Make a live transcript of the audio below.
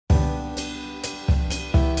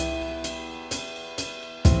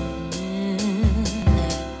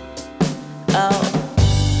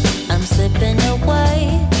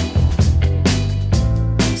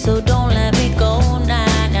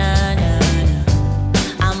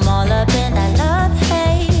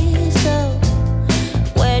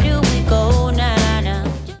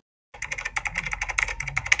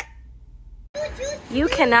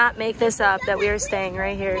cannot make this up that we are staying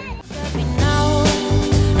right here.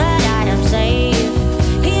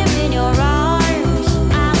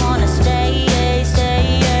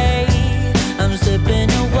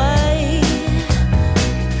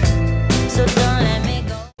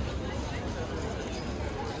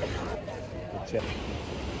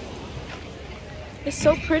 It's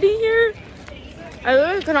so pretty here. I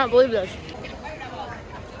literally cannot believe this.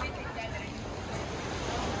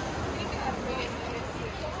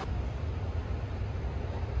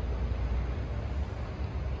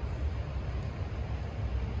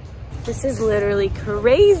 This is literally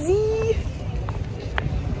crazy.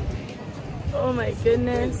 Oh my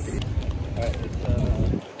goodness.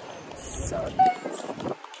 So nice.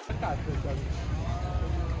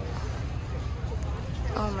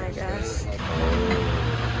 Oh my gosh.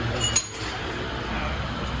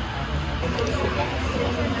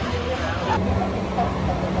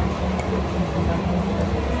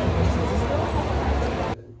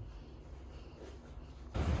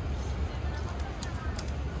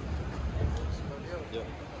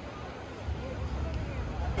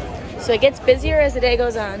 So it gets busier as the day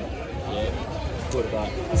goes on.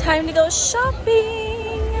 Time to go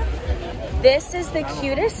shopping. This is the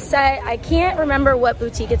cutest set. I can't remember what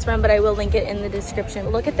boutique it's from, but I will link it in the description.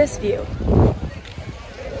 Look at this view.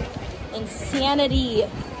 Insanity.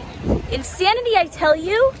 Insanity, I tell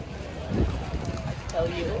you.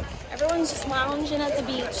 Everyone's just lounging at the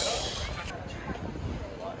beach.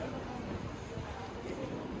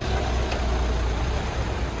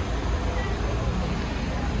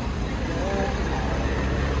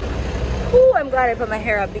 Ooh, I'm glad I put my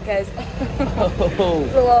hair up because it's a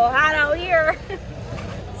little hot out here.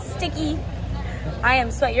 Sticky. I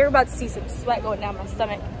am sweating. You're about to see some sweat going down my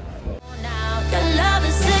stomach. Your love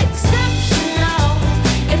is exceptional.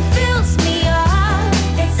 It fills me up.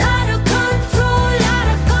 It's out of control, out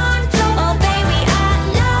of control. Oh baby, I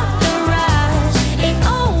love the rush. It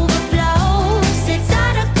overflows. It's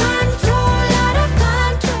out of control, out of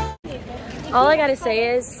control. All I gotta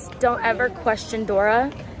say is, don't ever question Dora.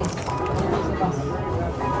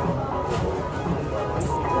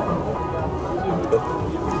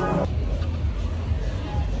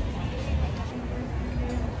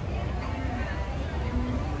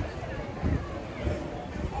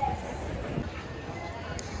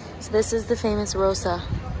 This is the famous Rosa.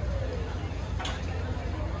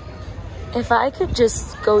 If I could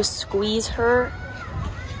just go squeeze her,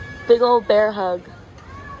 big old bear hug.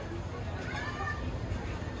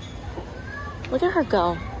 Look at her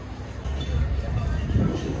go.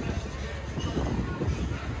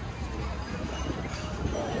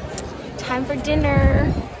 Time for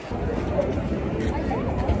dinner.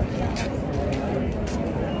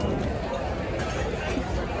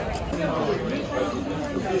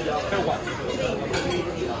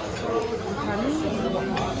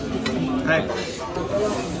 Hey.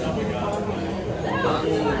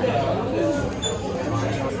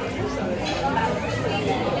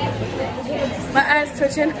 My eyes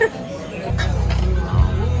twitching.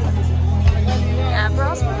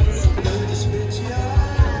 Aperol spritz.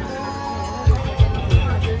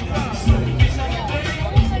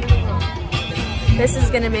 This is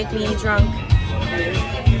gonna make me drunk.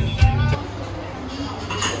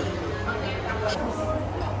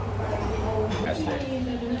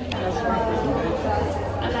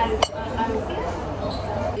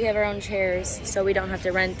 We have our own chairs, so we don't have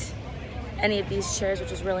to rent any of these chairs,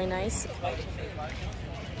 which is really nice.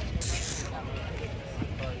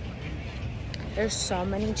 There's so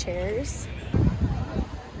many chairs.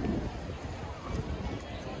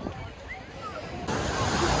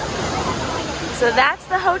 So that's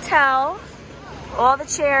the hotel, all the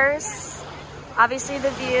chairs, obviously the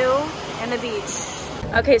view, and the beach.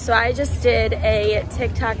 Okay, so I just did a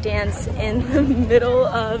TikTok dance in the middle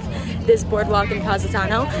of this boardwalk in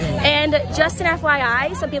Positano. And just an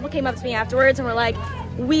FYI, some people came up to me afterwards and were like,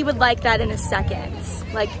 we would like that in a second.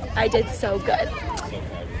 Like, I did so good.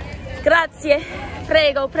 Grazie.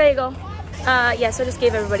 Prego, prego. Yeah, so I just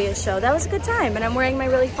gave everybody a show. That was a good time, and I'm wearing my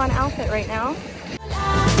really fun outfit right now.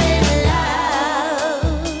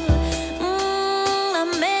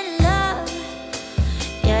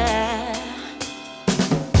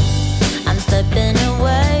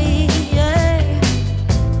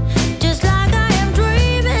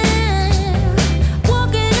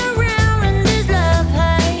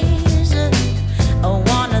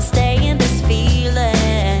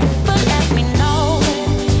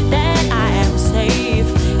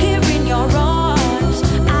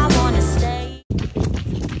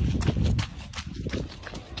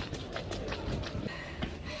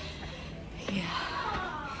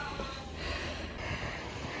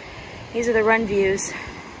 are the run views.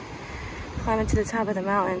 Climbing to the top of the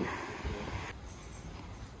mountain.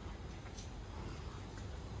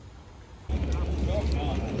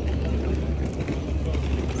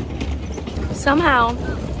 Somehow,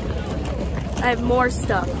 I have more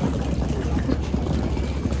stuff.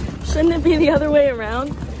 Shouldn't it be the other way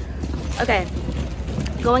around? Okay,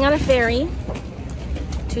 going on a ferry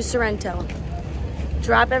to Sorrento.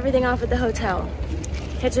 Drop everything off at the hotel.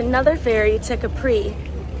 Catch another ferry to Capri.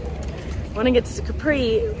 When I get to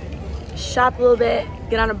Capri, shop a little bit,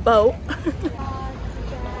 get on a boat.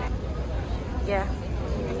 Yeah.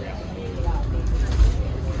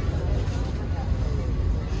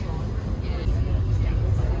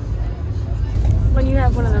 When you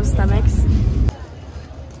have one of those stomachs.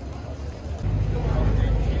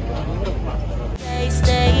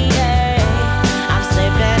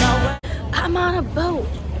 I'm on a boat.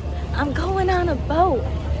 I'm going on a boat.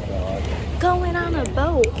 Going on a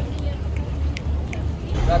boat.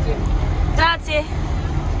 Grazie. Grazie.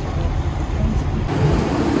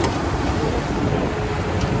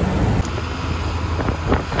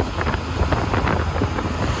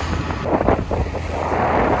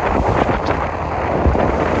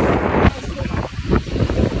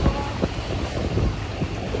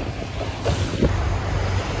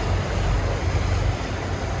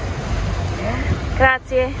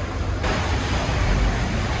 Grazie.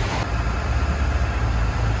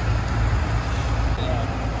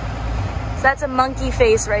 So that's a monkey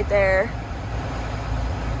face right there.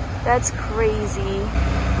 That's crazy.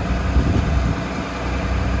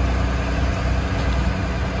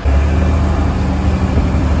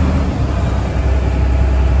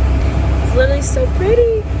 It's literally so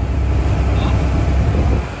pretty.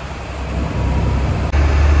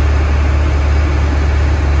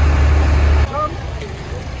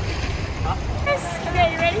 Okay,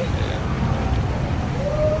 you ready?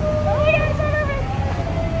 Oh my God, it's so perfect.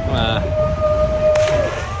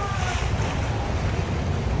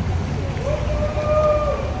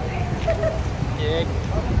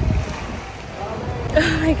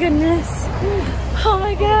 Oh my goodness. Oh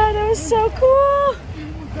my God, that was so cool.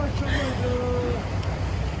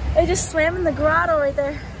 I just swam in the grotto right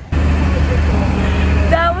there.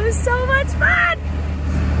 That was so much fun.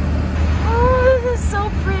 Oh, this is so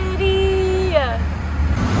pretty.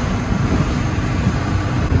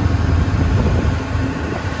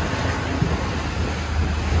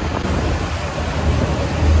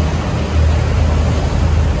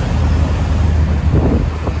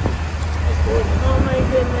 Oh my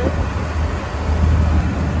goodness.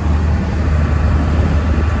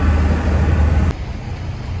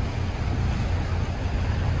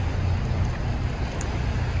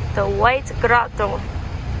 The White Grotto.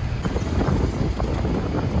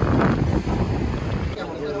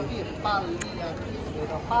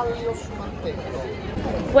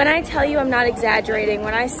 When I tell you I'm not exaggerating,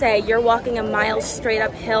 when I say you're walking a mile straight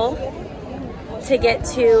uphill to get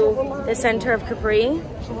to the center of Capri,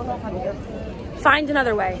 find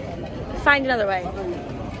another way. Find another way.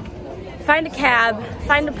 Find a cab,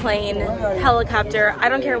 find a plane, helicopter. I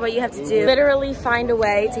don't care what you have to do. Literally find a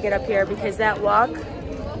way to get up here because that walk,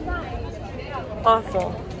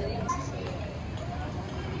 awful.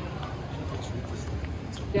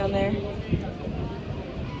 Down there.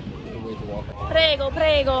 Prego,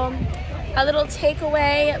 prego. A little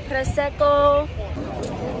takeaway, prosecco,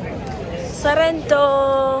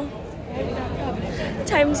 Sorrento.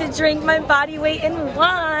 Time to drink my body weight in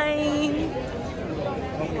wine.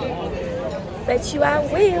 Bet you I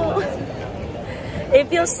will. It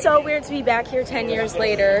feels so weird to be back here 10 years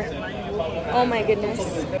later. Oh my goodness.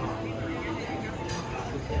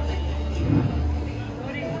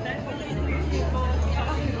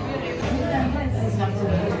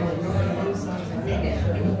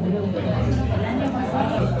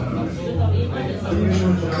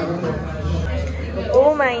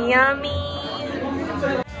 Oh my yummy.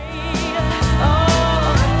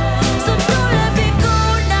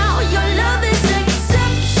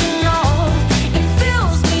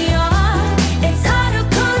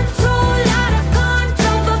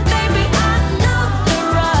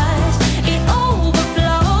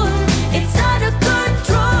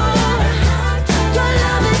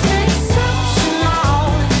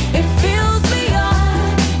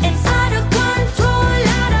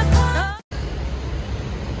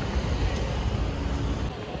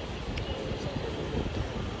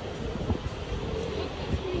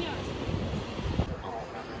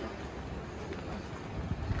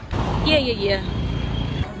 Yeah.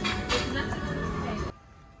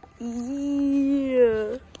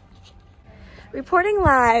 Reporting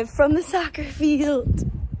live from the soccer field.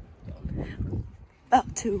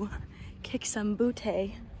 About to kick some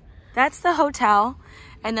booty. That's the hotel,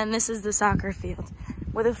 and then this is the soccer field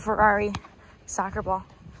with a Ferrari soccer ball.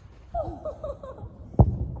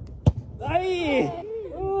 Ay!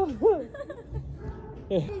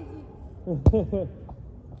 Ay!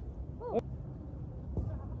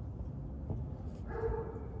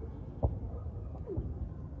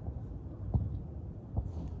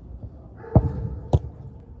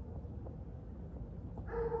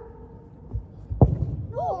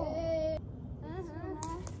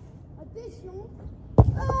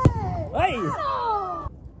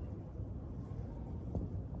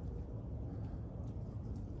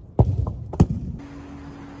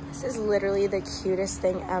 This is literally the cutest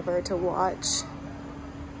thing ever to watch.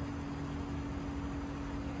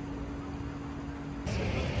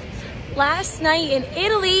 Last night in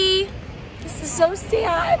Italy. This is so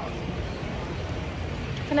sad.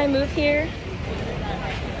 Can I move here?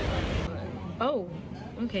 Oh,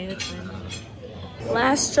 okay, that's fine.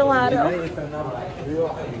 Last gelato.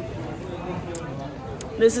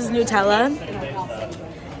 This is Nutella.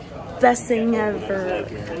 Best thing ever.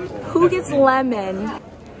 Who gets lemon?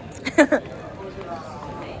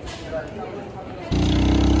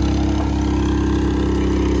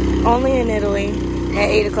 Only in Italy at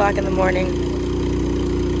 8 o'clock in the morning.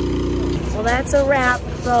 Well, that's a wrap,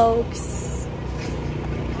 folks.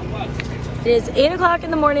 It is 8 o'clock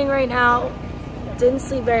in the morning right now. Didn't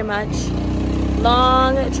sleep very much.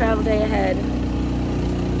 Long travel day ahead.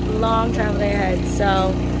 Long travel day ahead.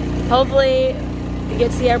 So hopefully we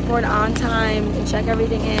get to the airport on time and check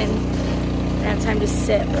everything in and have time to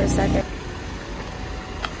sit for a second.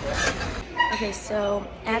 Okay, so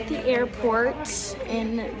at the airport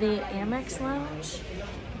in the Amex lounge,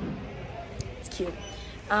 it's cute.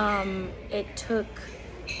 It took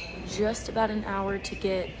just about an hour to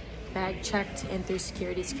get bag checked and through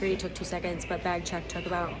security. Security took 2 seconds, but bag check took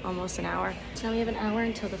about almost an hour. So now we have an hour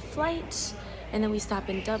until the flight, and then we stop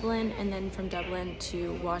in Dublin, and then from Dublin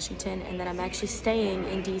to Washington, and then I'm actually staying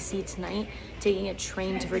in DC tonight, taking a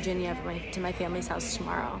train to Virginia to my family's house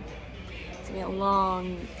tomorrow. It's gonna be a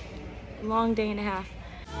long day and a half.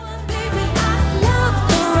 Baby, I love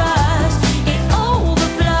the rush. It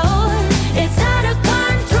overflows. It's out of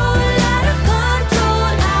control, out of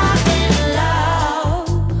control.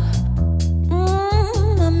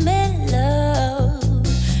 I'm in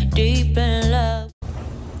love, deep in love.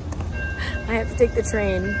 I have to take the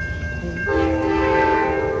train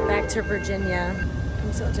back to Virginia.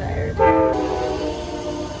 I'm so tired.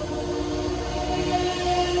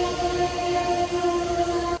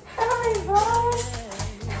 Hi, boss.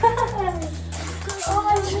 Hi. Oh,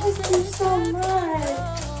 I miss you so much.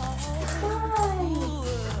 Hi.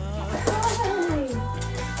 Hi.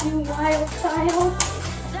 You wild child.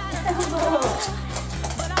 Hello.